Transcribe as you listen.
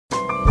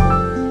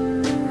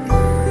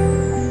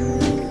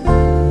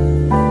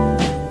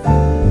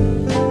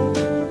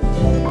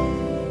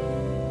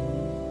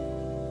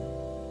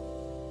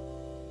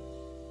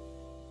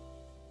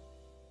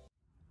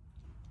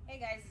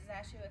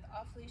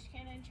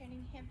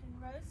training Hampton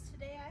Roads.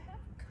 Today I have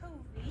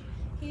Covey.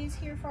 He is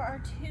here for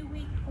our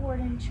 2-week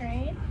board and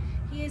train.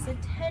 He is a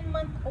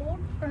 10-month-old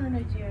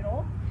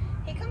Bernedoodle.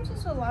 He comes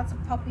with lots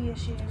of puppy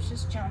issues,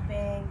 just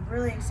jumping,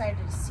 really excited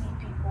to see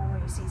people.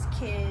 When he sees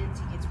kids,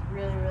 he gets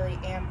really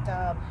amped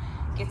up,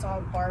 gets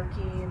all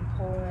barky and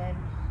pulling.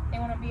 They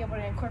want to be able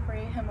to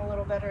incorporate him a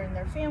little better in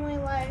their family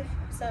life.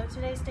 So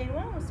today's day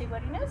one, we'll see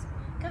what he knows.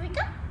 Covey,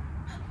 come.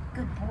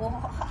 Good boy.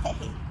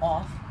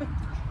 Off.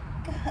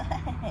 Good.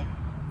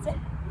 Sit.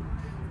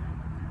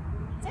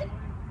 Sit.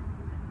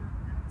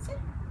 Sit.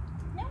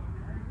 No.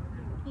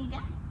 Here you go.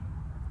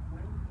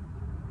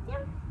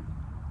 Down.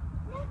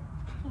 No.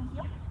 Here you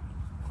go.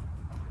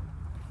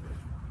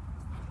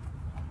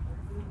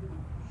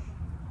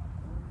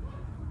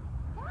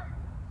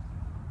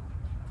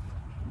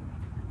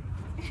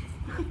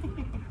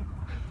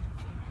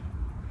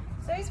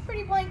 So he's a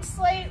pretty blank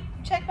slate.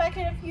 Check back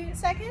in a few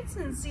seconds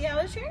and see how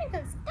his training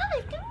goes.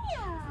 Covey, come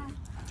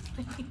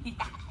here. Yes.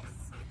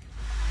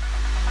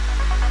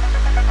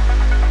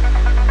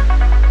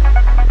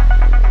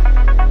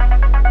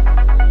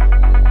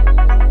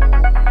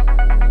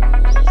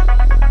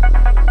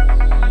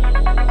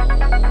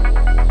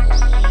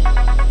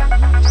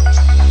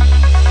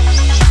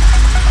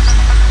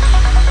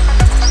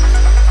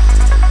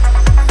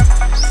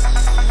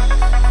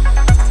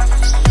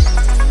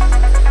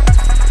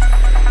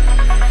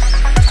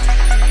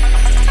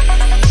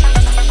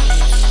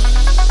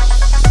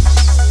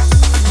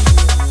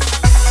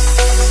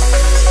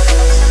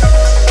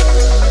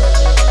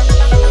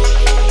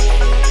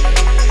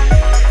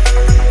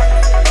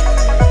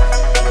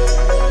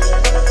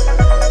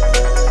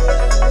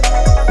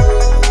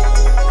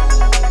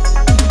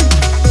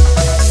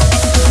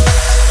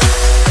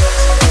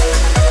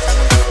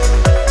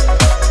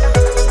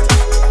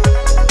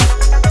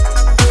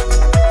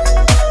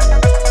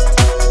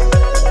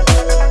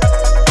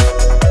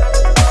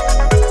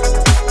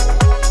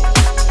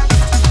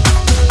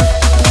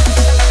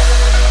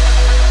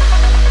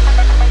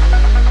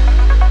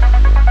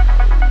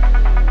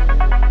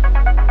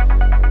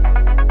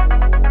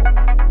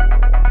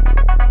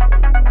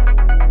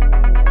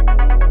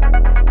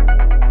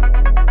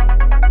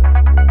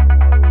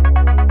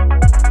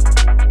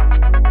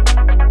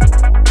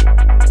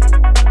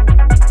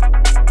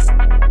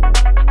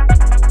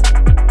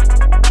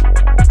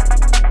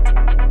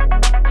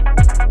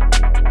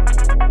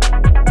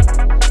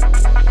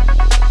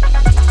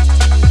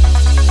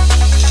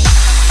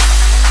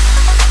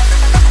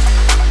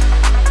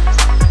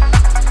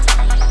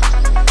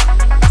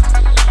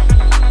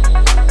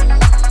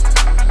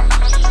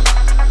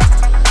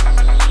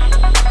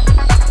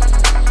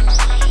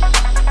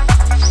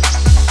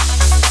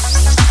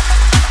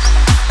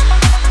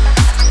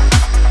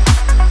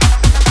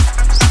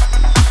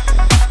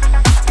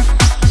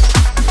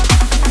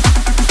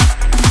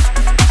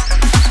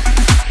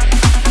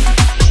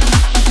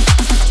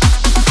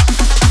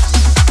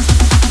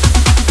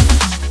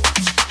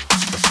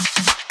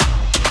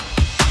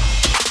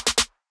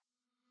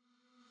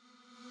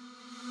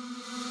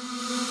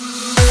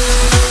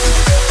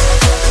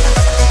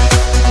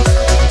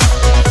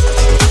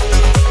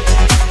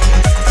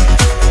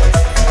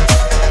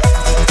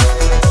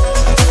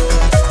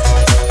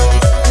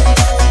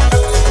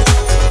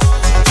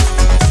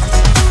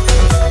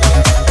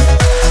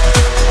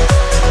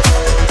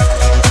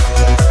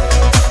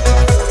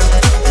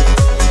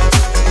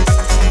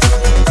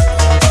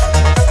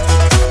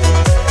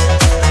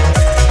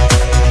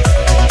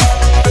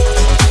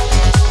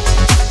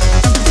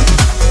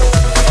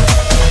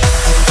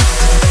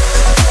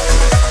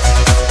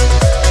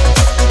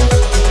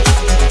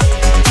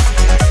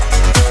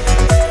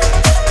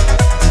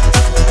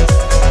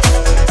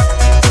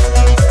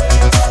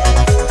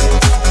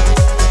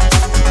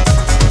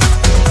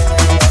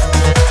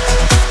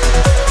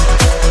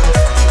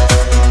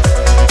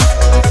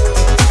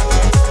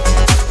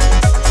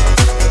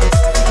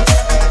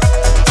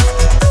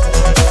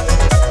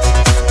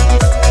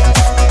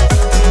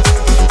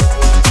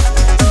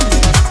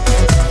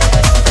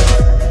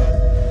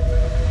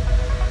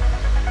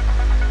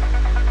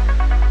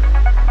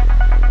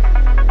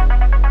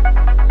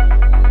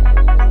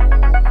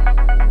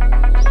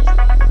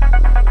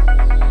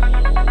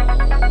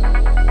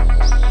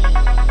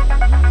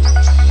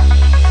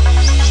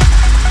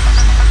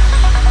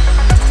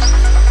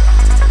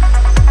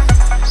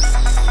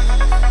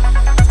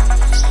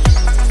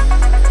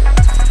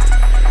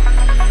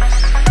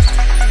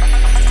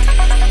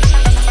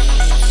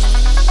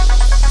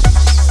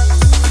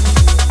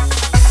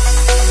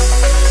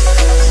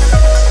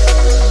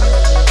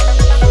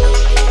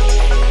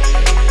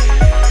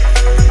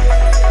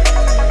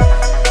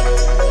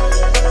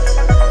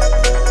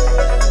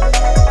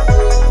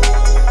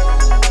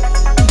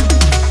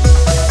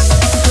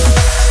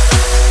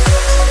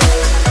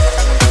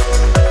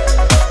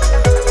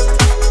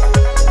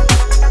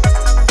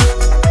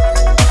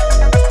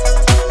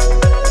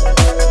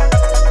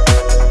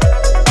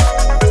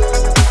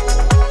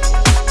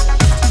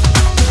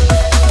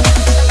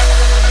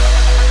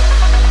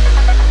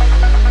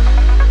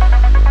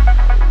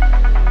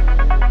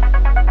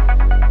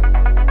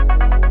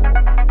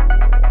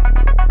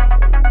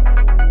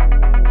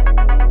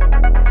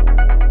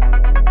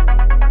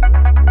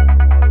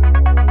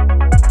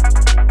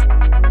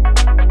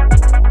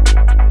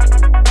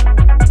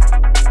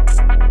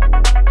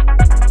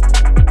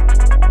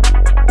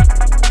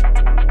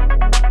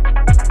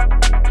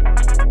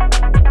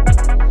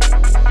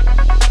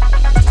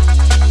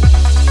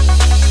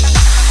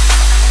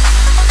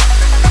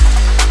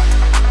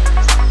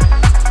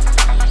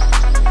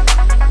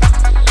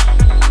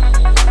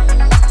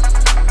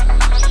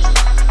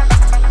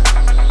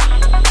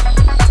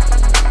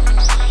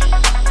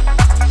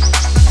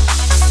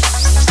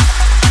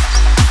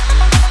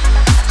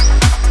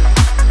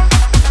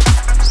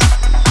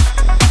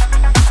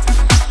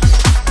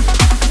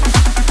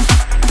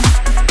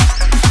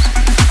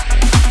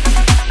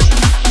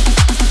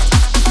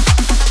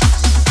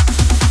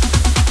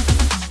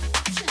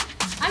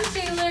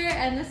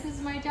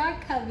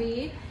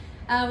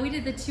 We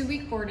did the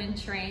 2-week board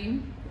and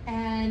train,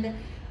 and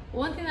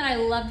one thing that I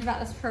loved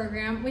about this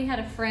program, we had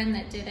a friend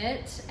that did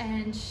it,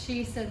 and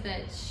she said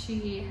that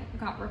she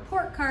got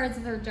report cards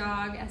of her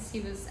dog as he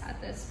was at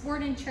this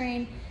board and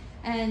train,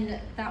 and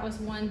that was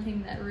one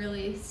thing that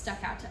really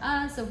stuck out to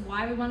us of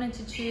why we wanted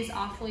to choose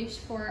Off-Leash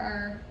for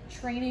our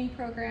training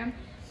program.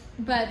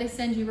 But they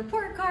send you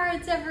report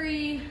cards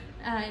every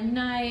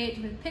night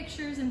with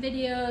pictures and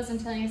videos and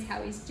telling us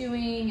how he's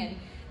doing, and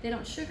they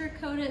don't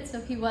sugarcoat it, so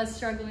if he was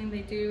struggling,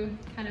 they do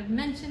kind of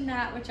mention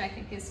that, which I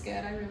think is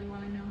good. I really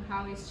want to know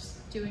how he's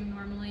just doing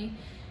normally.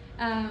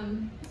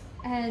 And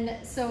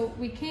so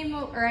I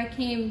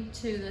came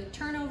to the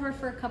turnover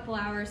for a couple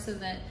hours so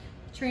that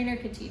the trainer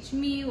could teach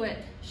me what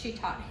she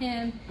taught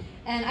him.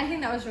 And I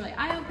think that was really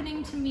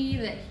eye-opening to me,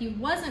 that he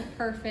wasn't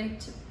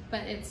perfect,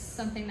 but it's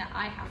something that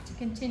I have to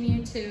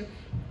continue to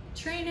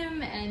train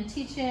him and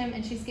teach him,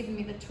 and she's giving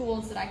me the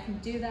tools that I can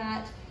do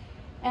that.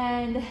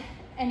 And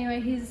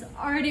anyway, he's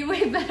already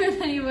way better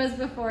than he was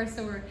before,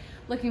 so we're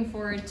looking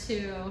forward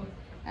to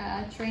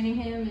training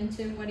him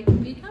into what he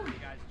can become. Hey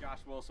guys, Josh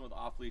Wilson with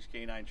Off-Leash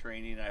Canine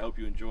Training. I hope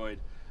you enjoyed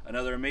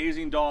another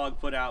amazing dog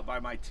put out by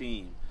my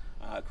team.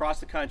 Across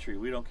the country,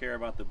 we don't care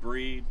about the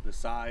breed, the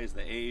size,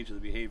 the age, or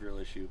the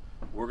behavioral issue.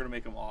 We're going to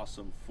make them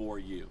awesome for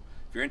you.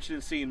 If you're interested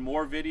in seeing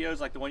more videos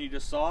like the one you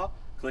just saw,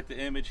 click the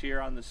image here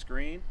on the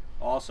screen.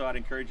 Also, I'd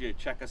encourage you to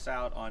check us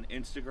out on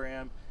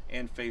Instagram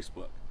and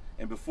Facebook.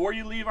 And before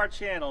you leave our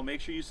channel,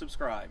 make sure you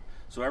subscribe.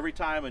 So every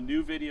time a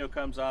new video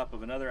comes up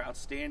of another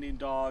outstanding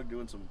dog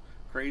doing some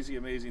crazy,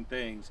 amazing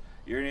things,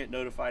 you're going to get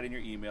notified in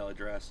your email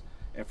address.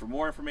 And for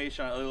more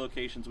information on other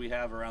locations we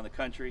have around the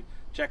country,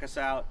 check us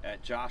out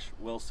at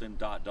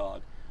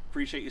joshwilson.dog.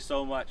 Appreciate you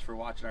so much for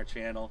watching our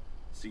channel.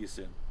 See you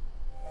soon.